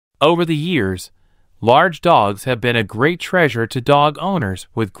Over the years, large dogs have been a great treasure to dog owners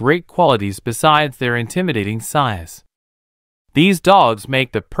with great qualities besides their intimidating size. These dogs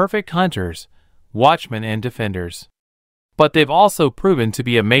make the perfect hunters, watchmen, and defenders. But they've also proven to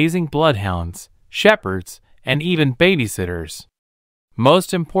be amazing bloodhounds, shepherds, and even babysitters.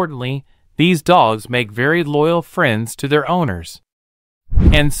 Most importantly, these dogs make very loyal friends to their owners.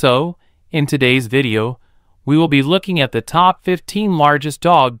 And so, in today's video, we will be looking at the top 15 largest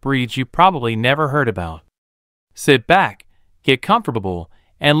dog breeds you probably never heard about. Sit back, get comfortable,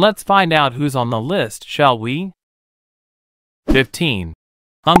 and let's find out who's on the list, shall we? 15.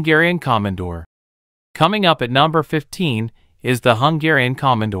 Hungarian Komondor. Coming up at number 15 is the Hungarian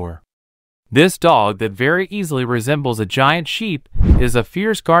Komondor. This dog that very easily resembles a giant sheep is a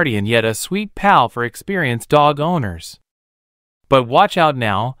fierce guardian yet a sweet pal for experienced dog owners. But watch out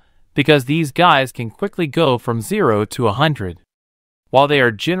now, because these guys can quickly go from 0 to 100. While they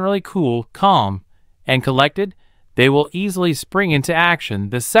are generally cool, calm, and collected, they will easily spring into action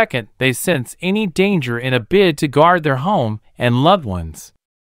the second they sense any danger in a bid to guard their home and loved ones.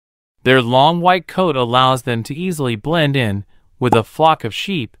 Their long white coat allows them to easily blend in with a flock of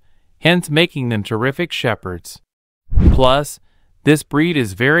sheep, hence making them terrific shepherds. Plus, this breed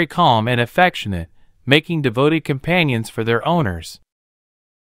is very calm and affectionate, making devoted companions for their owners.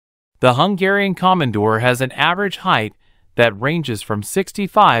 The Hungarian Komondor has an average height that ranges from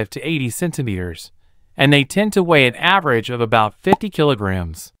 65 to 80 centimeters, and they tend to weigh an average of about 50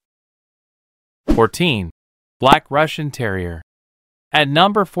 kilograms. 14. Black Russian Terrier. At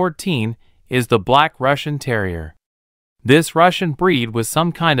number 14 is the Black Russian Terrier. This Russian breed was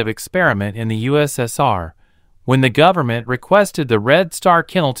some kind of experiment in the USSR, when the government requested the Red Star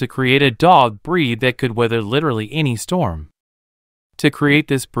Kennel to create a dog breed that could weather literally any storm. To create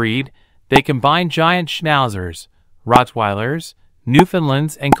this breed, they combined Giant Schnauzers, Rottweilers,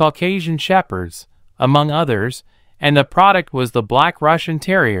 Newfoundlands and Caucasian Shepherds, among others, and the product was the Black Russian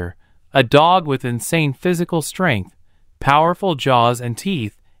Terrier, a dog with insane physical strength, powerful jaws and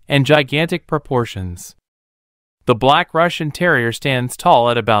teeth, and gigantic proportions. The Black Russian Terrier stands tall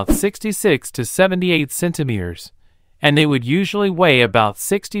at about 66 to 78 centimeters, and they would usually weigh about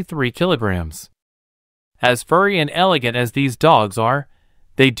 63 kilograms. As furry and elegant as these dogs are,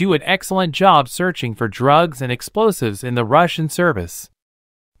 they do an excellent job searching for drugs and explosives in the Russian service.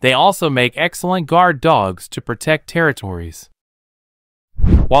 They also make excellent guard dogs to protect territories.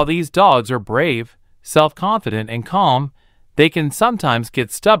 While these dogs are brave, self-confident, and calm, they can sometimes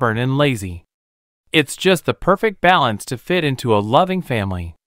get stubborn and lazy. It's just the perfect balance to fit into a loving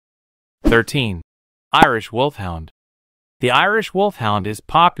family. 13. Irish Wolfhound. The Irish Wolfhound is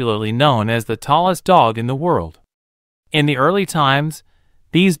popularly known as the tallest dog in the world. In the early times,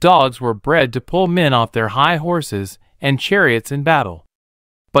 these dogs were bred to pull men off their high horses and chariots in battle.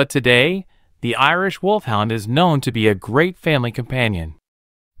 But today, the Irish Wolfhound is known to be a great family companion.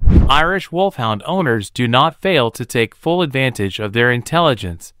 Irish Wolfhound owners do not fail to take full advantage of their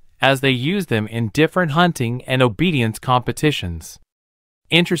intelligence as they use them in different hunting and obedience competitions.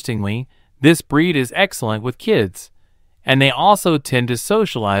 Interestingly, this breed is excellent with kids, and they also tend to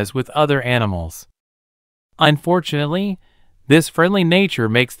socialize with other animals. Unfortunately, this friendly nature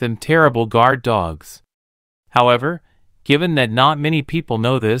makes them terrible guard dogs. However, given that not many people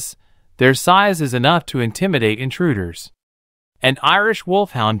know this, their size is enough to intimidate intruders. An Irish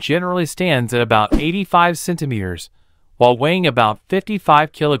Wolfhound generally stands at about 85 centimeters, while weighing about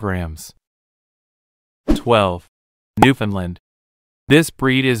 55 kilograms. 12. Newfoundland. This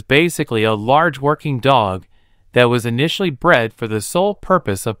breed is basically a large working dog that was initially bred for the sole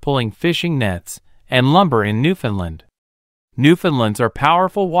purpose of pulling fishing nets and lumber in Newfoundland. Newfoundlands are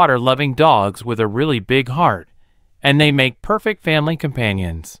powerful water-loving dogs with a really big heart, and they make perfect family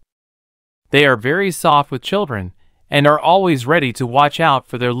companions. They are very soft with children and are always ready to watch out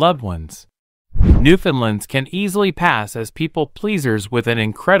for their loved ones. Newfoundlands can easily pass as people pleasers with an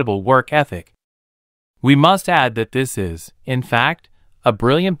incredible work ethic. We must add that this is, in fact, a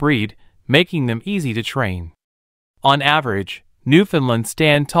brilliant breed, making them easy to train. On average, Newfoundlands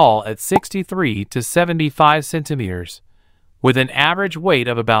stand tall at 63 to 75 centimeters, with an average weight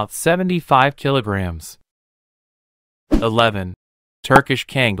of about 75 kilograms. 11. Turkish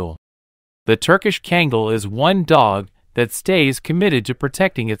Kangol. The Turkish Kangol is one dog that stays committed to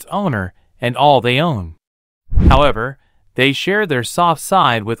protecting its owner and all they own. However, they share their soft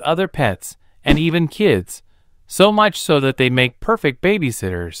side with other pets and even kids, so much so that they make perfect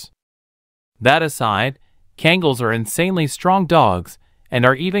babysitters. That aside, Kangols are insanely strong dogs and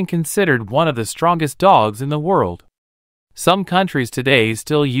are even considered one of the strongest dogs in the world. Some countries today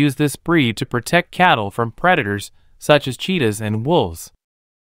still use this breed to protect cattle from predators such as cheetahs and wolves.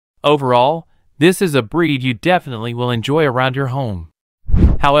 Overall, this is a breed you definitely will enjoy around your home.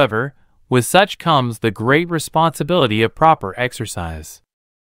 However, with such comes the great responsibility of proper exercise.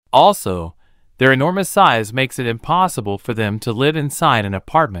 Also, their enormous size makes it impossible for them to live inside an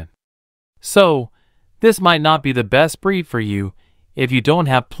apartment. So, this might not be the best breed for you if you don't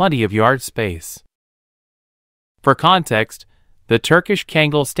have plenty of yard space. For context, the Turkish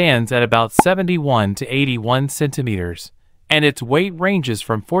Kangol stands at about 71 to 81 centimeters, and its weight ranges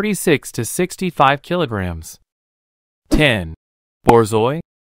from 46 to 65 kilograms. 10. Borzoi.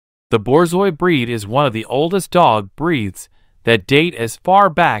 The Borzoi breed is one of the oldest dog breeds that date as far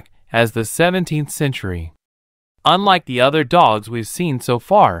back as the 17th century. Unlike the other dogs we've seen so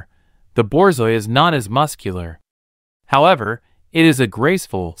far, the Borzoi is not as muscular. However, it is a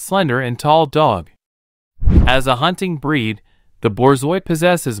graceful, slender, and tall dog. As a hunting breed, the Borzoi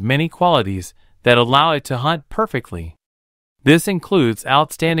possesses many qualities that allow it to hunt perfectly. This includes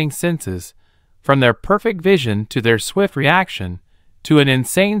outstanding senses, from their perfect vision to their swift reaction, to an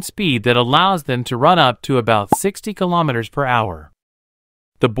insane speed that allows them to run up to about 60 kilometers per hour.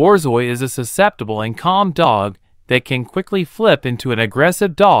 The Borzoi is a susceptible and calm dog that can quickly flip into an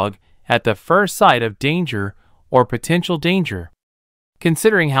aggressive dog at the first sight of danger or potential danger.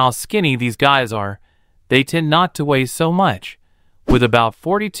 Considering how skinny these guys are, they tend not to weigh so much, with about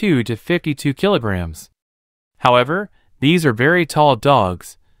 42 to 52 kilograms. However, these are very tall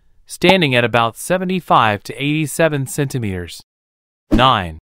dogs, standing at about 75 to 87 centimeters.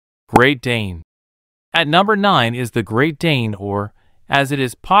 9. Great Dane. At number 9 is the Great Dane, or, as it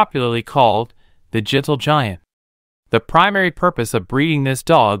is popularly called, the Gentle Giant. The primary purpose of breeding this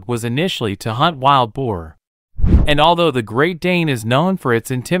dog was initially to hunt wild boar. And although the Great Dane is known for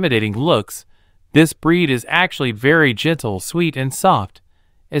its intimidating looks, this breed is actually very gentle, sweet, and soft,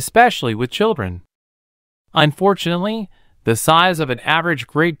 especially with children. Unfortunately, the size of an average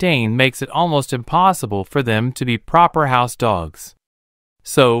Great Dane makes it almost impossible for them to be proper house dogs.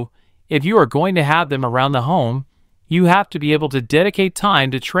 So, if you are going to have them around the home, you have to be able to dedicate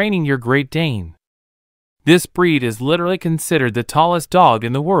time to training your Great Dane. This breed is literally considered the tallest dog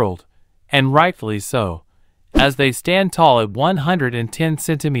in the world, and rightfully so, as they stand tall at 110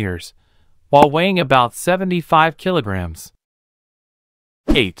 centimeters, while weighing about 75 kilograms.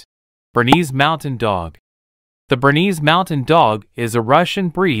 8. Bernese Mountain Dog. The Bernese Mountain Dog is a Russian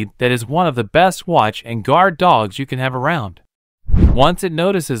breed that is one of the best watch and guard dogs you can have around. Once it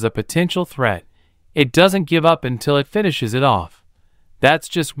notices a potential threat, it doesn't give up until it finishes it off. That's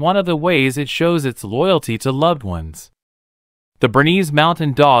just one of the ways it shows its loyalty to loved ones. The Bernese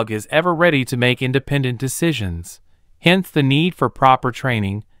Mountain Dog is ever ready to make independent decisions, hence the need for proper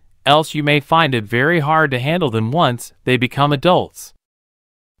training, else you may find it very hard to handle them once they become adults.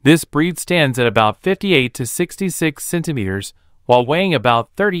 This breed stands at about 58 to 66 centimeters, while weighing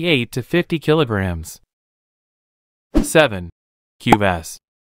about 38 to 50 kilograms. 7. Cuvas.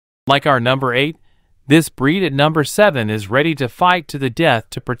 Like our number 8, this breed at number 7 is ready to fight to the death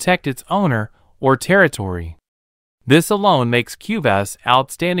to protect its owner or territory. This alone makes Cuvas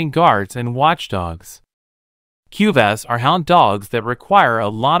outstanding guards and watchdogs. Cuvas are hound dogs that require a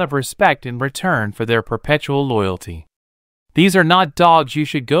lot of respect in return for their perpetual loyalty. These are not dogs you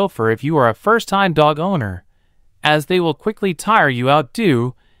should go for if you are a first-time dog owner, as they will quickly tire you out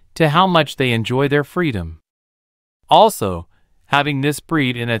due to how much they enjoy their freedom. Also, having this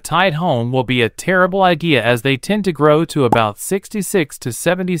breed in a tight home will be a terrible idea, as they tend to grow to about 66 to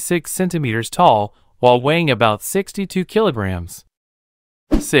 76 centimeters tall while weighing about 62 kilograms.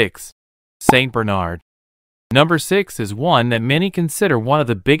 6. Saint Bernard. Number 6 is one that many consider one of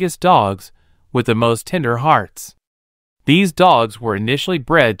the biggest dogs with the most tender hearts. These dogs were initially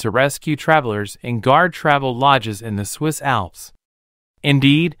bred to rescue travelers in guard travel lodges in the Swiss Alps.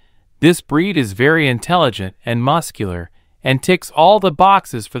 Indeed, this breed is very intelligent and muscular and ticks all the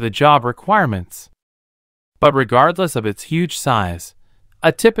boxes for the job requirements. But regardless of its huge size,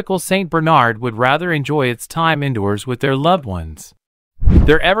 a typical Saint Bernard would rather enjoy its time indoors with their loved ones.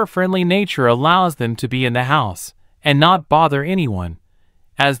 Their ever-friendly nature allows them to be in the house and not bother anyone,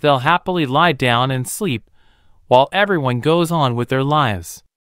 as they'll happily lie down and sleep while everyone goes on with their lives.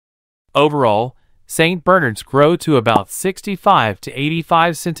 Overall, Saint Bernards grow to about 65 to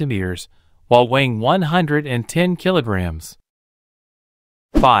 85 centimeters while weighing 110 kilograms.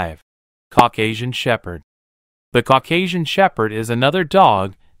 5. Caucasian Shepherd. The Caucasian Shepherd is another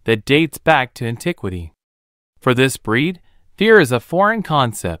dog that dates back to antiquity. For this breed, fear is a foreign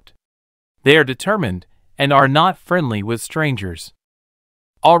concept. They are determined and are not friendly with strangers.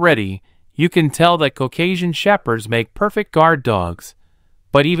 Already, you can tell that Caucasian Shepherds make perfect guard dogs,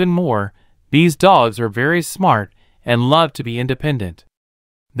 but even more, these dogs are very smart and love to be independent.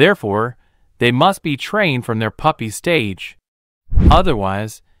 Therefore, they must be trained from their puppy stage.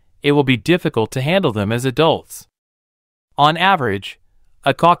 Otherwise, it will be difficult to handle them as adults. On average,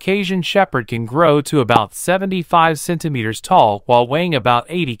 a Caucasian Shepherd can grow to about 75 centimeters tall while weighing about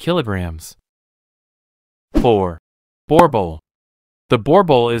 80 kilograms. 4. Boerboel. The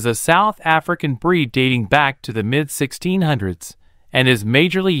Boerboel is a South African breed dating back to the mid-1600s and is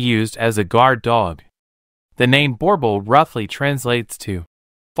majorly used as a guard dog. The name Boerboel roughly translates to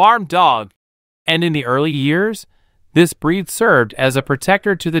farm dog, and in the early years, this breed served as a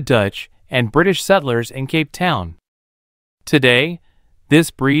protector to the Dutch and British settlers in Cape Town. Today, this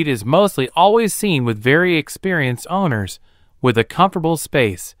breed is mostly always seen with very experienced owners with a comfortable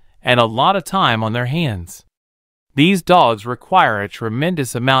space and a lot of time on their hands. These dogs require a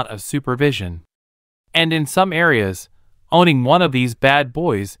tremendous amount of supervision, and in some areas, owning one of these bad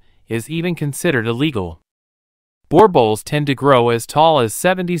boys is even considered illegal. Boerboels tend to grow as tall as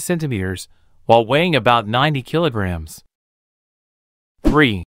 70 centimeters while weighing about 90 kilograms.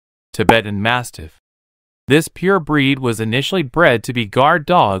 3. Tibetan Mastiff. This pure breed was initially bred to be guard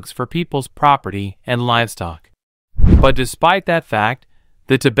dogs for people's property and livestock. But despite that fact,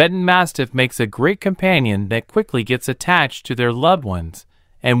 the Tibetan Mastiff makes a great companion that quickly gets attached to their loved ones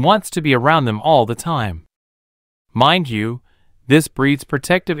and wants to be around them all the time. Mind you, this breed's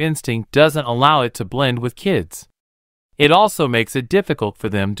protective instinct doesn't allow it to blend with kids. It also makes it difficult for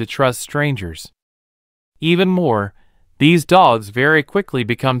them to trust strangers. Even more, these dogs very quickly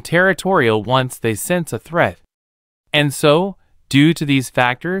become territorial once they sense a threat. And so, due to these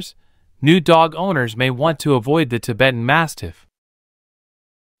factors, new dog owners may want to avoid the Tibetan Mastiff.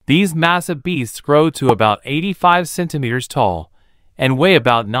 These massive beasts grow to about 85 centimeters tall and weigh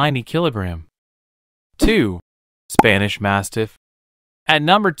about 90 kilograms. 2. Spanish Mastiff. At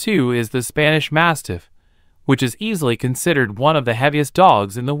number 2 is the Spanish Mastiff, which is easily considered one of the heaviest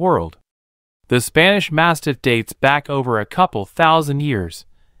dogs in the world. The Spanish Mastiff dates back over a couple thousand years,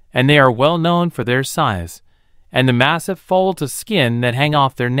 and they are well known for their size and the massive folds of skin that hang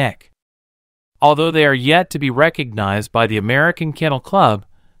off their neck. Although they are yet to be recognized by the American Kennel Club,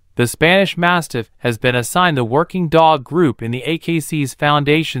 the Spanish Mastiff has been assigned the working dog group in the AKC's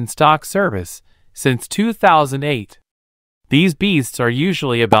Foundation Stock Service since 2008. These beasts are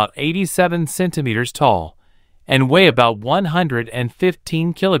usually about 87 centimeters tall and weigh about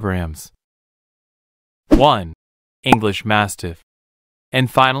 115 kilograms. 1. English Mastiff.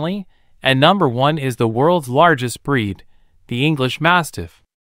 And finally, at number 1 is the world's largest breed, the English Mastiff.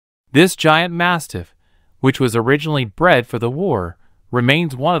 This giant Mastiff, which was originally bred for the war,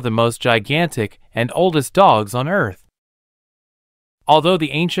 remains one of the most gigantic and oldest dogs on Earth. Although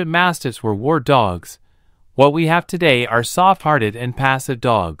the ancient Mastiffs were war dogs, what we have today are soft-hearted and passive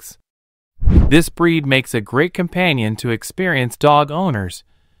dogs. This breed makes a great companion to experienced dog owners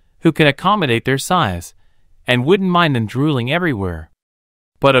who can accommodate their size and wouldn't mind them drooling everywhere.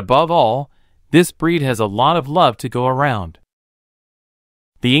 But above all, this breed has a lot of love to go around.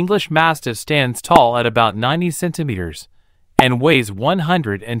 The English Mastiff stands tall at about 90 centimeters and weighs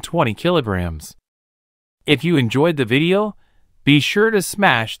 120 kilograms. If you enjoyed the video, be sure to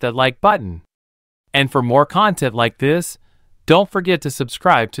smash that like button. And for more content like this, don't forget to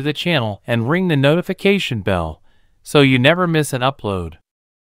subscribe to the channel and ring the notification bell so you never miss an upload.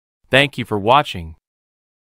 Thank you for watching.